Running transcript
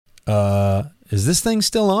Is this thing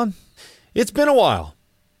still on? It's been a while.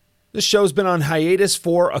 This show's been on hiatus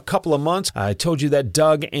for a couple of months. I told you that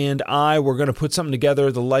Doug and I were going to put something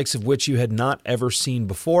together the likes of which you had not ever seen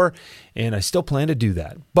before, and I still plan to do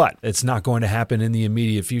that. But it's not going to happen in the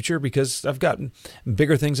immediate future because I've got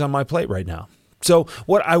bigger things on my plate right now. So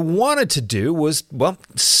what I wanted to do was,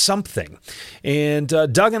 something. And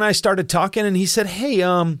Doug and I started talking, and he said, hey,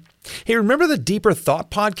 remember the Deeper Thought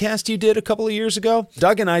podcast you did a couple of years ago?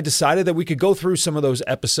 Doug and I decided that we could go through some of those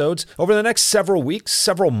episodes. Over the next several weeks,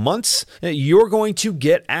 several months, you're going to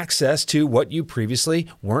get access to what you previously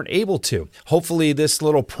weren't able to. Hopefully, this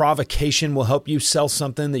little provocation will help you sell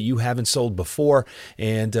something that you haven't sold before.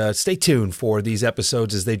 And stay tuned for these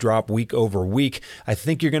episodes as they drop week over week. I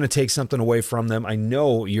think you're going to take something away from them. I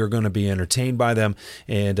know you're going to be entertained by them.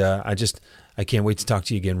 And I can't wait to talk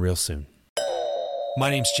to you again real soon. My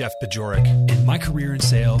name's Jeff Bajorek, and my career in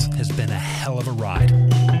sales has been a hell of a ride.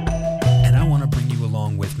 And I want to bring you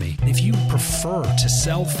along with me. If you prefer to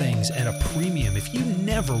sell things at a premium, if you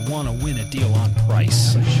never want to win a deal on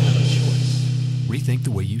price, rethink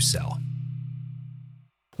the way you sell.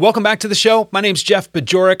 Welcome back to the show. My name's Jeff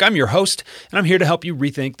Bajorek. I'm your host, and I'm here to help you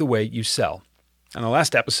rethink the way you sell. On the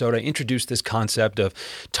last episode, I introduced this concept of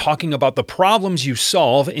talking about the problems you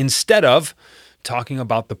solve instead of talking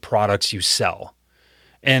about the products you sell.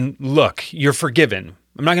 And look, you're forgiven.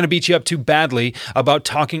 I'm not going to beat you up too badly about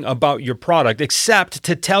talking about your product, except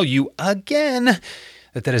to tell you again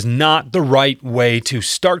that is not the right way to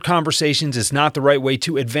start conversations. It's not the right way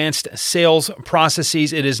to advance sales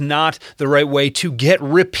processes. It is not the right way to get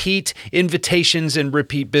repeat invitations and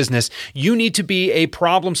repeat business. You need to be a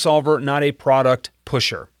problem solver, not a product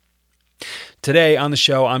pusher. Today on the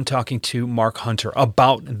show, I'm talking to Mark Hunter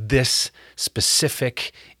about this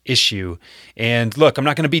specific issue. And look, I'm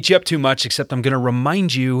not going to beat you up too much, except I'm going to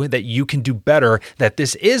remind you that you can do better, that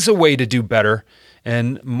this is a way to do better.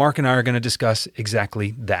 And Mark and I are going to discuss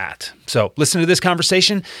exactly that. So listen to this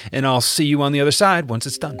conversation, and I'll see you on the other side once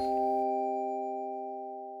it's done.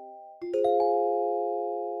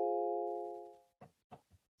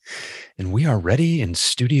 And we are ready in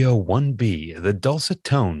Studio 1B, the dulcet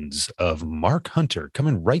tones of Mark Hunter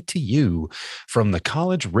coming right to you from the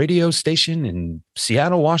college radio station in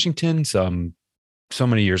Seattle, Washington, so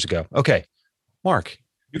many years ago. Okay, Mark.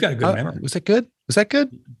 You got a good memory. Was that good? You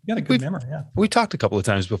got a good memory, yeah. We talked a couple of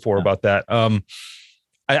times before about that.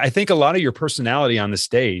 I think a lot of your personality on the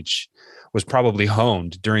stage was probably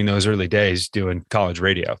honed during those early days doing college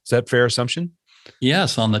radio. Is that a fair assumption?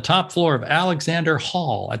 Yes, on the top floor of Alexander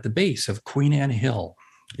Hall at the base of Queen Anne Hill.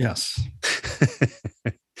 Yes.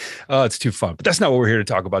 Oh, it's too fun. But that's not what we're here to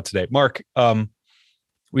talk about today. Mark,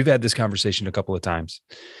 we've had this conversation a couple of times,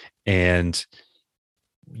 and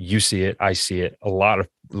you see it, I see it. A lot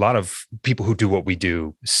of people who do what we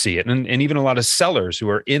do see it. And even a lot of sellers who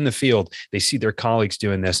are in the field, they see their colleagues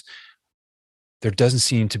doing this. There doesn't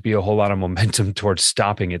seem to be a whole lot of momentum towards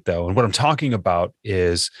stopping it, though. And what I'm talking about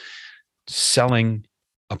is selling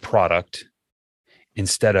a product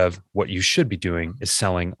instead of what you should be doing is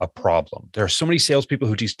selling a problem. There are so many salespeople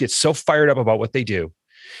who just get so fired up about what they do.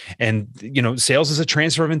 And, sales is a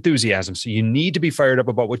transfer of enthusiasm. So you need to be fired up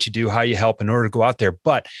about what you do, how you help in order to go out there,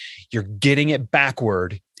 but you're getting it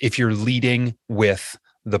backward if you're leading with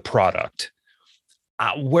the product.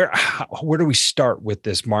 Where do we start with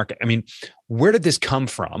this, Mark? I mean, where did this come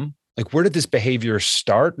from? Like, where did this behavior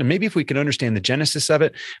start? And maybe if we can understand the genesis of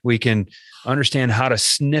it, we can understand how to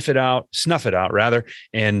snuff it out,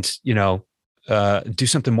 and, do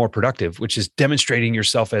something more productive, which is demonstrating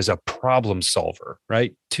yourself as a problem solver,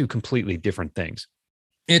 right? Two completely different things.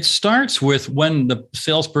 It starts with when the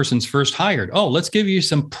salesperson's first hired. Oh, let's give you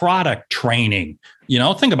some product training.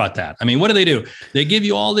 Think about that. I mean, what do? They give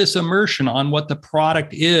you all this immersion on what the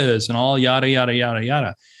product is and all yada, yada, yada,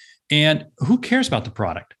 yada. And who cares about the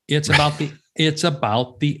product? It's about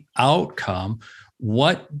the outcome.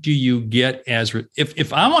 What do you get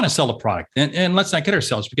if I want to sell a product, and let's not kid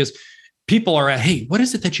ourselves, because people are hey, what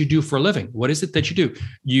is it that you do for a living? What is it that you do?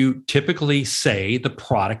 You typically say the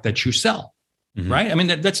product that you sell, right? I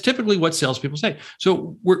mean, that's typically what salespeople say.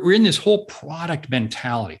 So we're in this whole product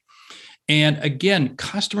mentality. And again,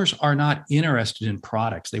 customers are not interested in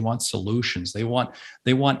products. They want solutions. They want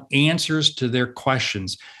answers to their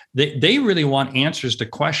questions. They really want answers to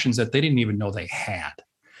questions that they didn't even know they had.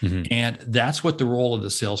 And that's what the role of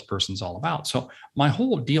the salesperson is all about. So my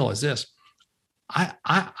whole deal is this.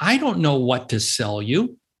 I don't know what to sell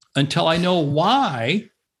you until I know why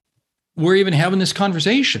we're even having this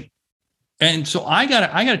conversation. And so I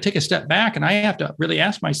gotta take a step back, and I have to really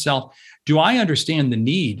ask myself, do I understand the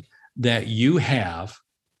need that you have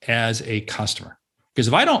as a customer? Because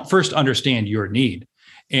if I don't first understand your need,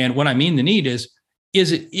 and what I mean the need is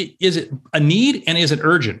it a need and is it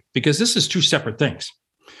urgent? Because this is two separate things.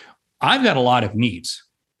 I've got a lot of needs,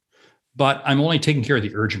 but I'm only taking care of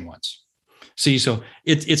the urgent ones. See, so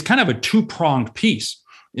it's kind of a two-pronged piece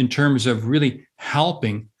in terms of really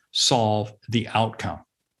helping solve the outcome,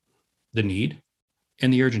 the need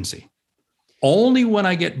and the urgency. Only when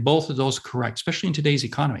I get both of those correct, especially in today's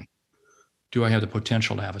economy, do I have the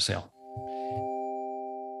potential to have a sale.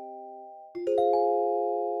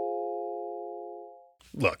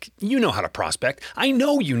 Look, you know how to prospect. I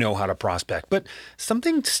know you know how to prospect, but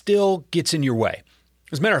something still gets in your way.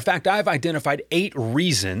 As a matter of fact, I've identified 8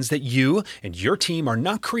 reasons that you and your team are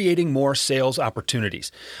not creating more sales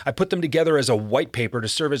opportunities. I put them together as a white paper to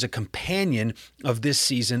serve as a companion of this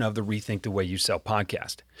season of the Rethink the Way You Sell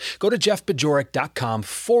podcast. Go to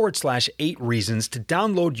jeffbajorek.com/8 reasons to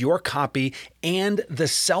download your copy and the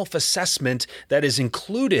self-assessment that is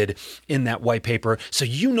included in that white paper so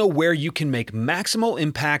you know where you can make maximal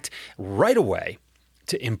impact right away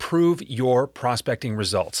to improve your prospecting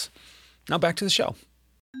results. Now back to the show.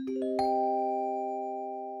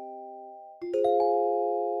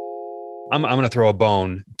 I'm going to throw a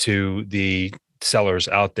bone to the sellers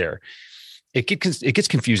out there. It gets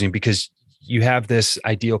confusing because you have this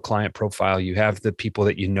ideal client profile. You have the people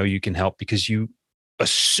that you know you can help because you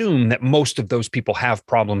assume that most of those people have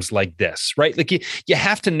problems like this, right? Like you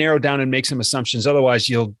have to narrow down and make some assumptions. Otherwise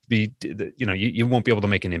you'll be, you won't be able to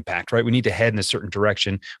make an impact, right? We need to head in a certain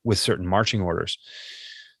direction with certain marching orders.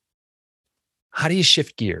 How do you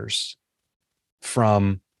shift gears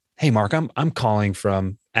from, hey, Mark, I'm calling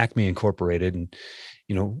from Acme Incorporated, and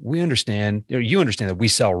we understand, you understand that we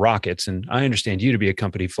sell rockets, and I understand you to be a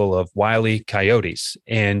company full of wily coyotes,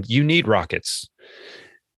 and you need rockets.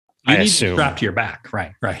 You need to strap to your back,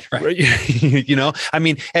 right. I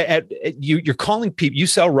mean, you're calling people. You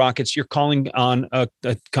sell rockets. You're calling on a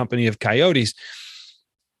company of coyotes.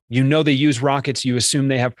 They use rockets. You assume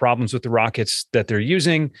they have problems with the rockets that they're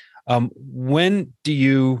using. When do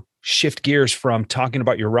you shift gears from talking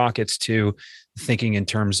about your rockets to thinking in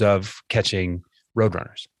terms of catching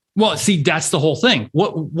roadrunners? Well, see, that's the whole thing.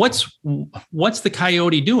 What's the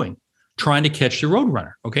coyote doing? Trying to catch the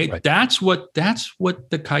roadrunner. Okay. Right. That's what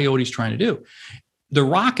the coyote's trying to do. The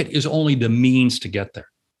rocket is only the means to get there.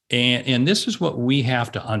 And this is what we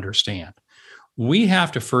have to understand. We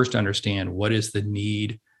have to first understand what is the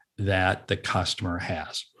need that the customer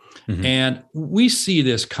has. Mm-hmm. And we see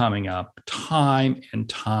this coming up time and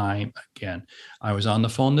time again. I was on the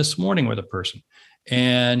phone this morning with a person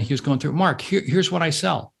and he was going through, Mark, here's what I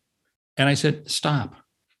sell. And I said, stop.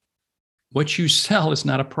 What you sell is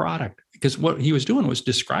not a product, because what he was doing was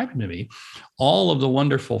describing to me all of the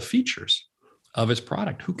wonderful features of his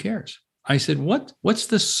product. Who cares? I said, what's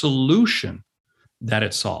the solution that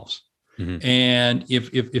it solves? Mm-hmm. And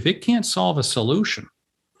if it can't solve a solution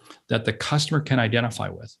that the customer can identify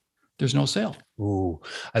with, there's no sale. Ooh,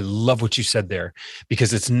 I love what you said there,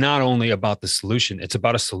 because it's not only about the solution, it's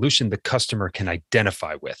about a solution the customer can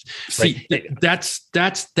identify with. Right? See,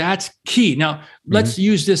 that's key. Now, let's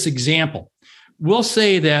use this example. We'll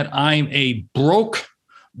say that I'm a broke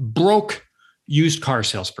used car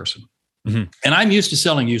salesperson, and I'm used to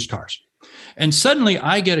selling used cars. And suddenly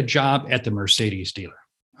I get a job at the Mercedes dealer.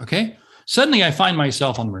 Okay. Suddenly I find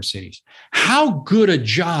myself on the Mercedes. How good a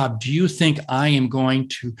job do you think I am going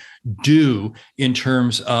to do in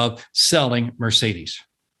terms of selling Mercedes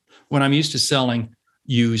when I'm used to selling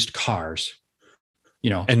used cars?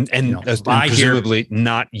 And presumably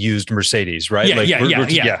not used Mercedes, right?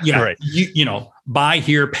 Yeah. Right. Buy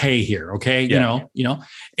here, pay here. Okay. Yeah.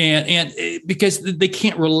 And because they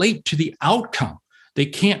can't relate to the outcome.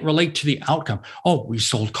 Oh, we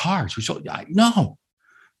sold cars. No.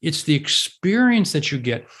 It's the experience that you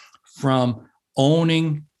get from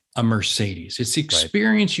owning a Mercedes. It's the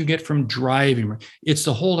experience you get from driving. It's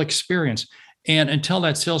the whole experience. And until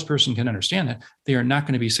that salesperson can understand that, they are not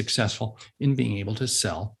going to be successful in being able to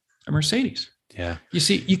sell a Mercedes. Yeah. You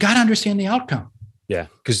see, you got to understand the outcome. Yeah.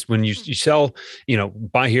 Because when you sell,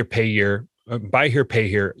 buy here, pay here,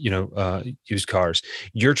 used cars,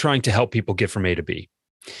 you're trying to help people get from A to B.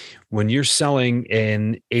 When you're selling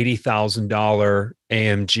an $80,000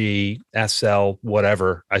 AMG SL,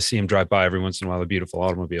 whatever, I see them drive by every once in a while, the beautiful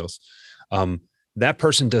automobiles. That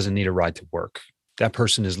person doesn't need a ride to work. That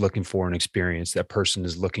person is looking for an experience. That person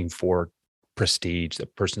is looking for prestige.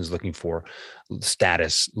 That person is looking for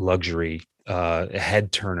status, luxury,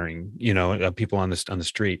 head turning, people on the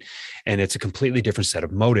street. And it's a completely different set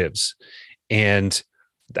of motives. And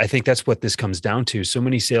I think that's what this comes down to. So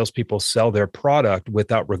many salespeople sell their product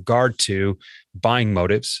without regard to buying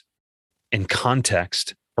motives, and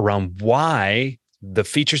context around why the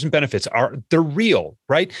features and benefits they're real,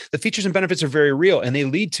 right? The features and benefits are very real and they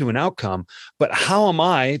lead to an outcome. But how am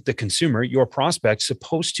I, the consumer, your prospect,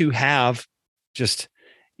 supposed to have just,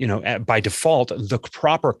 by default, the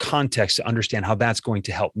proper context to understand how that's going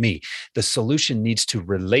to help me? The solution needs to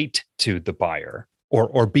relate to the buyer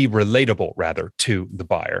or be relatable rather to the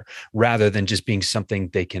buyer rather than just being something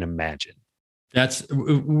they can imagine. That's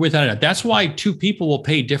without a doubt. That's why two people will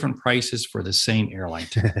pay different prices for the same airline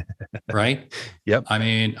ticket, right? Yep. I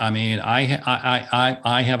mean,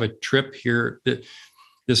 I have a trip here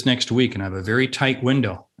this next week, and I have a very tight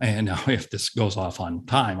window. And if this goes off on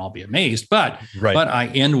time, I'll be amazed. But I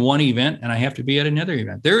end one event and I have to be at another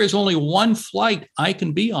event. There is only one flight I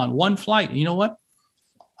can be on. One flight. And you know what?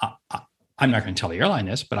 I'm not going to tell the airline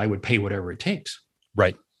this, but I would pay whatever it takes,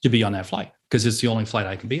 right, to be on that flight because it's the only flight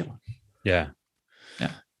I can be on.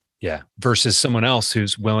 Yeah. Versus someone else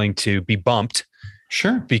who's willing to be bumped.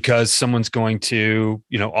 Sure. Because someone's going to,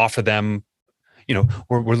 offer them,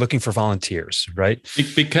 we're looking for volunteers, right?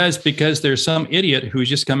 Because there's some idiot who's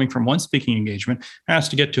just coming from one speaking engagement, has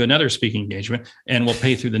to get to another speaking engagement, and will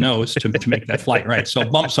pay through the nose to make that flight, right? So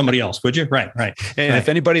bump somebody else, would you? Right. And if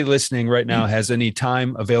anybody listening right now has any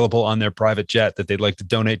time available on their private jet that they'd like to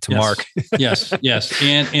donate to Mark. yes.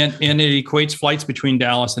 And it equates flights between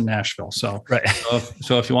Dallas and Nashville. So, right.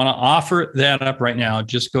 So if you want to offer that up right now,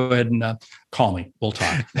 just go ahead and call me. We'll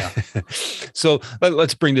talk. Yeah. So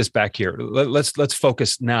let's bring this back here. Let's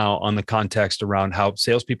focus now on the context around how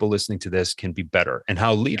salespeople listening to this can be better and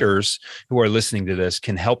how leaders who are listening to this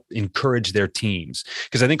can help encourage their teams.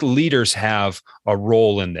 Because I think leaders have a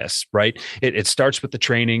role in this, right? It starts with the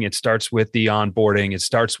training. It starts with the onboarding. It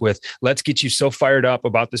starts with, let's get you so fired up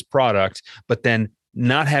about this product, but then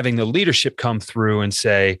not having the leadership come through and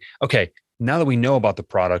say, okay, now that we know about the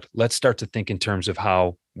product, let's start to think in terms of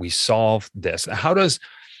how we solve this. How does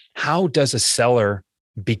a seller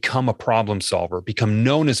become a problem solver, become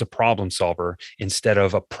known as a problem solver instead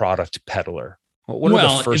of a product peddler? What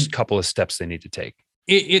are the first couple of steps they need to take?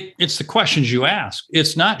 It's the questions you ask.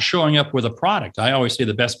 It's not showing up with a product. I always say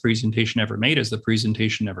the best presentation ever made is the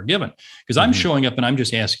presentation never given, because I'm showing up and I'm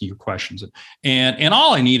just asking you questions. And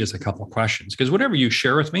all I need is a couple of questions, because whatever you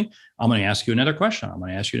share with me, I'm going to ask you another question. I'm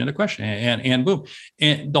going to ask you another question and boom.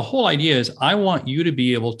 And the whole idea is I want you to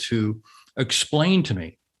be able to explain to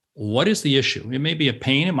me, what is the issue? It may be a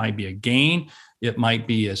pain. It might be a gain. It might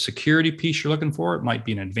be a security piece you're looking for. It might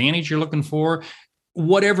be an advantage you're looking for,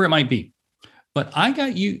 whatever it might be. But I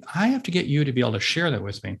have to get you to be able to share that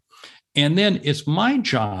with me. And then it's my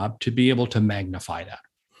job to be able to magnify that.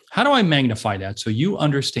 How do I magnify that? So you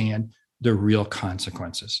understand the real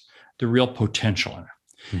consequences, the real potential in it.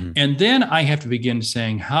 Mm-hmm. And then I have to begin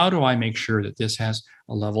saying, how do I make sure that this has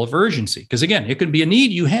a level of urgency? Because again, it could be a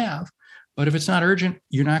need you have, but if it's not urgent,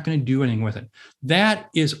 you're not going to do anything with it. That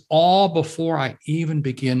is all before I even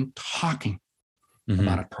begin talking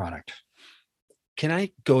about a product. Can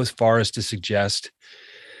I go as far as to suggest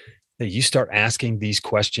that you start asking these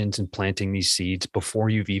questions and planting these seeds before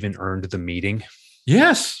you've even earned the meeting?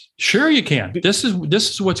 Yes, sure you can. This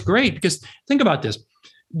is what's great, because think about this.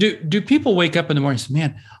 Do people wake up in the morning and say,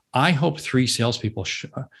 man, I hope 3 salespeople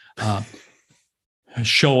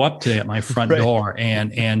show up today at my front door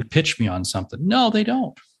and pitch me on something? No, they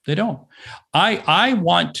don't. They don't. I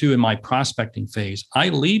want to, in my prospecting phase, I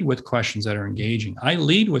lead with questions that are engaging. I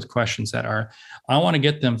lead with questions that I want to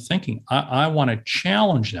get them thinking. I want to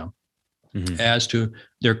challenge them as to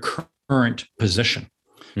their current position.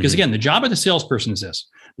 Because again, the job of the salesperson is this.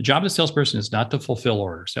 The job of the salesperson is not to fulfill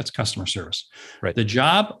orders. That's customer service. Right. The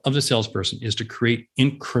job of the salesperson is to create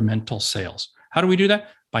incremental sales. How do we do that?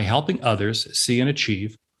 By helping others see and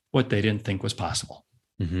achieve what they didn't think was possible.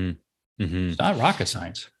 It's not rocket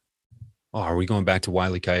science. Oh, are we going back to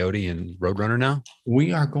Wile E. Coyote and Roadrunner now?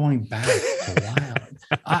 We are going back to Wile.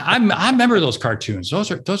 I remember those cartoons.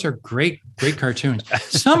 Those are great cartoons.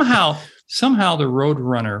 Somehow the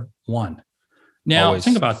Roadrunner won. Now always.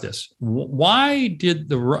 Think about this. Why did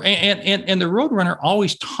the Roadrunner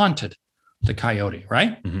always taunted the coyote,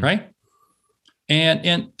 right? Right.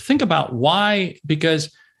 And think about why,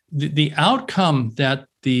 because the outcome that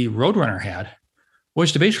the Roadrunner had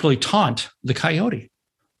was to basically taunt the coyote.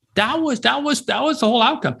 That was the whole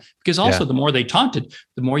outcome. Because also the more they taunted,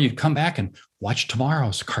 the more you'd come back and watch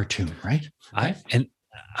tomorrow's cartoon, right?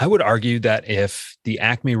 I would argue that if the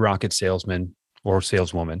Acme Rocket salesman or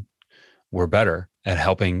saleswoman were better at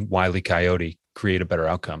helping Wile E. Coyote create a better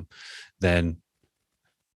outcome, then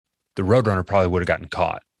the Roadrunner probably would have gotten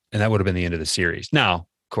caught. And that would have been the end of the series. Now,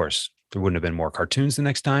 of course, there wouldn't have been more cartoons the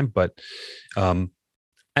next time, but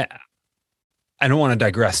I don't want to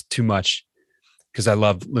digress too much because I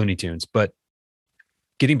love Looney Tunes, but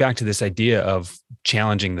getting back to this idea of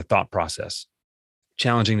challenging the thought process,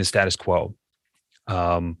 challenging the status quo,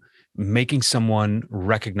 making someone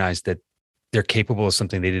recognize that they're capable of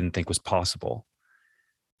something they didn't think was possible.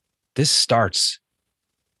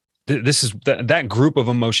 That group of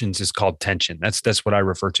emotions is called tension. That's what I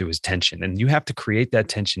refer to as tension. And you have to create that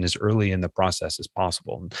tension as early in the process as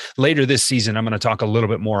possible. And later this season, I'm going to talk a little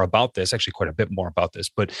bit more about this, actually quite a bit more about this,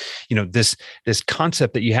 but this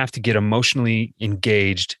concept that you have to get emotionally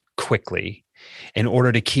engaged quickly in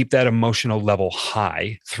order to keep that emotional level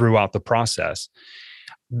high throughout the process.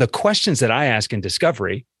 The questions that I ask in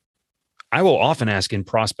discovery, I will often ask in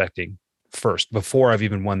prospecting first before I've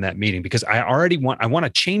even won that meeting, because I want to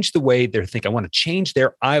change the way they're thinking. I want to change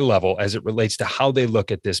their eye level as it relates to how they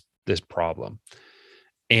look at this problem.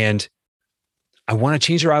 And I want to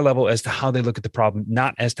change their eye level as to how they look at the problem,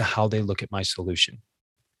 not as to how they look at my solution.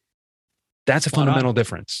 That's a fundamental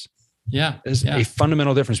difference. Yeah. There's a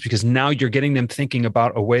fundamental difference, because now you're getting them thinking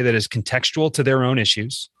about a way that is contextual to their own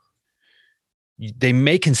issues. They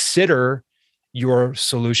may consider your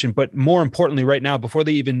solution, but more importantly, right now, before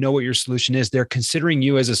they even know what your solution is, they're considering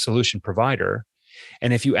you as a solution provider.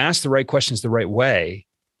 And if you ask the right questions the right way,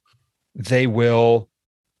 they will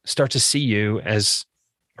start to see you as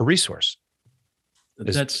a resource.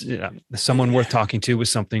 That's someone worth talking to with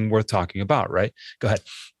something worth talking about, right? Go ahead.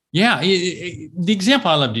 Yeah. The example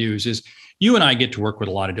I love to use is you and I get to work with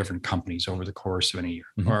a lot of different companies over the course of a year,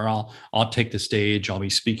 or I'll take the stage. I'll be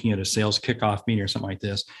speaking at a sales kickoff meeting or something like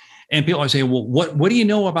this. And people always say, well, what do you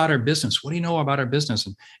know about our business? What do you know about our business?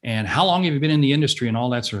 And how long have you been in the industry and all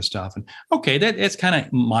that sort of stuff? And okay, that's kind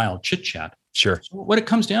of mild chit chat. Sure. So what it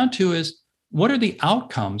comes down to is, what are the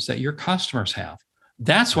outcomes that your customers have?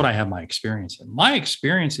 That's what I have my experience in. My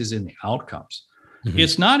experience is in the outcomes. Mm-hmm.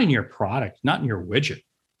 It's not in your product, not in your widget.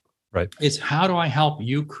 Right. It's how do I help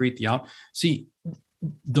you create the out? See,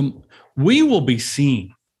 we will be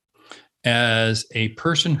seen as a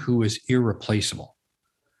person who is irreplaceable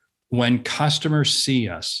when customers see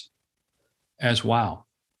us as, wow,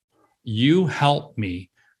 you helped me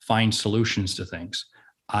find solutions to things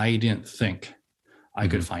I didn't think I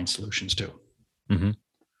could find solutions to.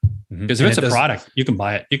 Because if it's a product, you can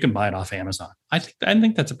buy it. You can buy it off Amazon. I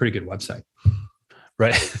think that's a pretty good website.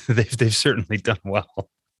 Right. They've certainly done well.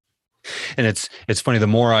 And it's funny, the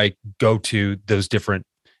more I go to those different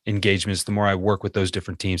engagements, the more I work with those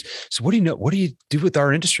different teams. So what do you do with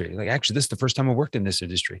our industry? Like, actually, this is the first time I worked in this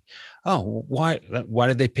industry. Oh, why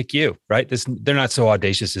did they pick you? Right. They're not so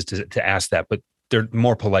audacious as to ask that, but they're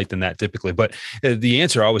more polite than that typically. But the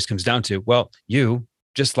answer always comes down to, well, you,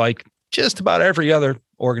 just like just about every other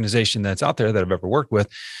organization that's out there that I've ever worked with,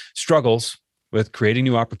 struggles with creating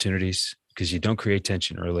new opportunities, because you don't create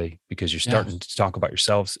tension early, because you're starting to talk about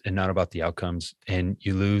yourselves and not about the outcomes, and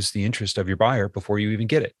you lose the interest of your buyer before you even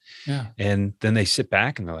get it. Yeah. And then they sit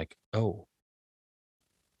back and they're like, I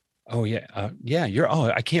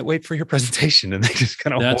can't wait for your presentation. And they just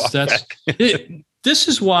kind of walk back. This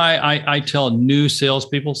is why I tell new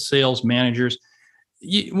salespeople, sales managers,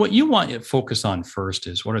 what you want to focus on first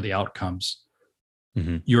is, what are the outcomes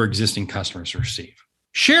your existing customers receive?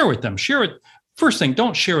 Share with them. First thing,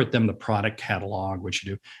 don't share with them the product catalog, what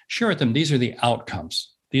you do. Share with them, these are the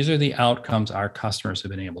outcomes. These are the outcomes our customers have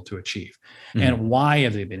been able to achieve. And why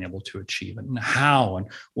have they been able to achieve it? And how? And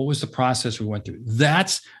what was the process we went through?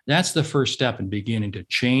 That's the first step in beginning to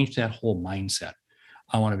change that whole mindset.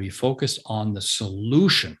 I want to be focused on the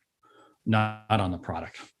solution, not on the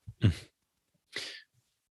product.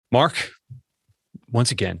 Mark,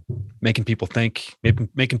 once again, making people think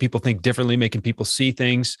differently, making people see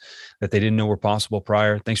things that they didn't know were possible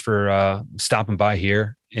prior. Thanks for stopping by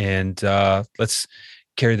here, and let's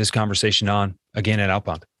carry this conversation on again at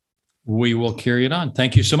Outbound. We will carry it on.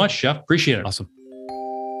 Thank you so much, Jeff. Appreciate it. Awesome.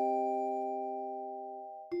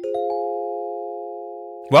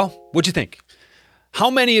 Well, what'd you think? How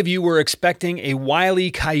many of you were expecting a Wile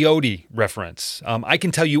E. Coyote reference? I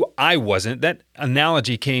can tell you I wasn't. That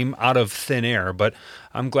analogy came out of thin air, but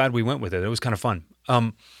I'm glad we went with it. It was kind of fun.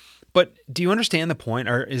 But do you understand the point?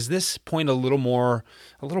 Or is this point a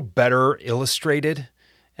little better illustrated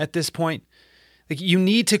at this point? Like, you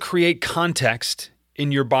need to create context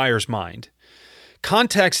in your buyer's mind.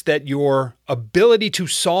 Context that your ability to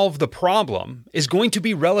solve the problem is going to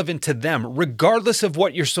be relevant to them, regardless of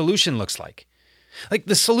what your solution looks like. Like,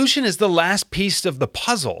 the solution is the last piece of the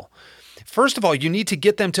puzzle. First of all, you need to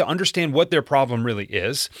get them to understand what their problem really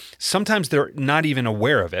is. Sometimes they're not even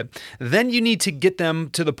aware of it. Then you need to get them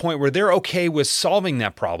to the point where they're okay with solving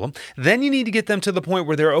that problem. Then you need to get them to the point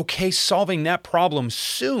where they're okay solving that problem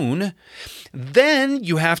soon. Then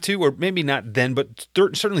you have to, or maybe not then, but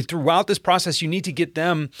certainly throughout this process, you need to get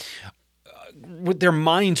them with their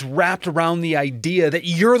minds wrapped around the idea that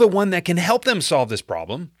you're the one that can help them solve this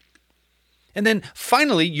problem. And then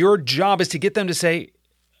finally, your job is to get them to say,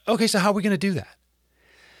 okay, so how are we going to do that?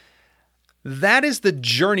 That is the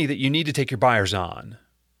journey that you need to take your buyers on.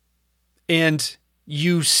 And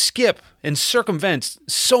you skip and circumvent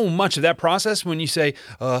so much of that process when you say,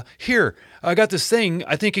 here, I got this thing.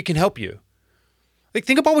 I think it can help you. Like,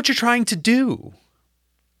 think about what you're trying to do.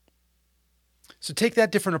 So take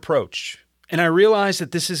that different approach. And I realize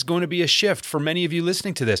that this is going to be a shift for many of you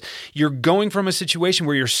listening to this. You're going from a situation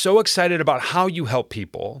where you're so excited about how you help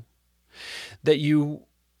people that you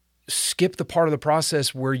skip the part of the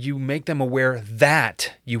process where you make them aware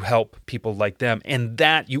that you help people like them and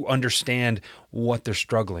that you understand what they're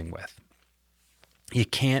struggling with. You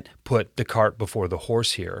can't put the cart before the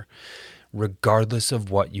horse here, regardless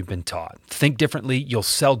of what you've been taught. Think differently, you'll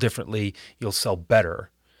sell differently, you'll sell better.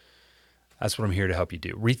 That's what I'm here to help you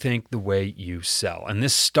do. Rethink the way you sell. And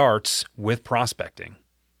this starts with prospecting,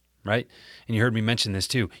 right? And you heard me mention this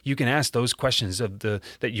too. You can ask those questions that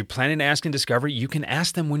you're planning to ask in discovery. You can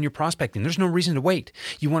ask them when you're prospecting. There's no reason to wait.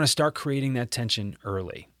 You want to start creating that tension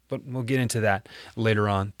early. But we'll get into that later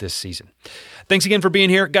on this season. Thanks again for being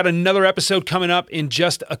here. Got another episode coming up in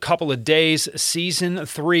just a couple of days. Season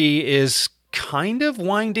 3 is kind of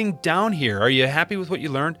winding down here. Are you happy with what you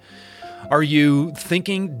learned? Are you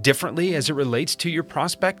thinking differently as it relates to your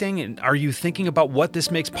prospecting? And are you thinking about what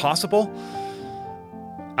this makes possible?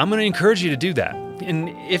 I'm going to encourage you to do that. And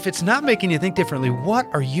if it's not making you think differently, what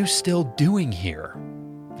are you still doing here?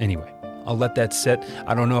 Anyway, I'll let that sit.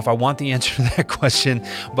 I don't know if I want the answer to that question,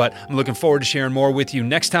 but I'm looking forward to sharing more with you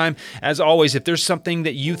next time. As always, if there's something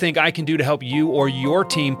that you think I can do to help you or your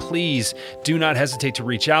team, please do not hesitate to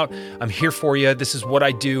reach out. I'm here for you. This is what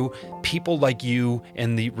I do. People like you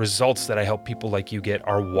and the results that I help people like you get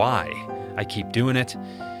are why I keep doing it.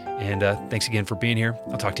 And thanks again for being here.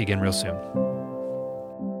 I'll talk to you again real soon.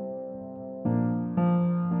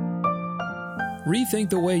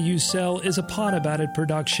 Rethink the Way You Sell is a Pod About It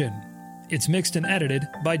production. It's mixed and edited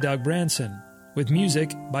by Doug Branson, with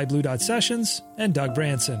music by Blue Dot Sessions and Doug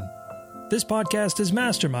Branson. This podcast is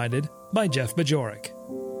masterminded by Jeff Bajorek.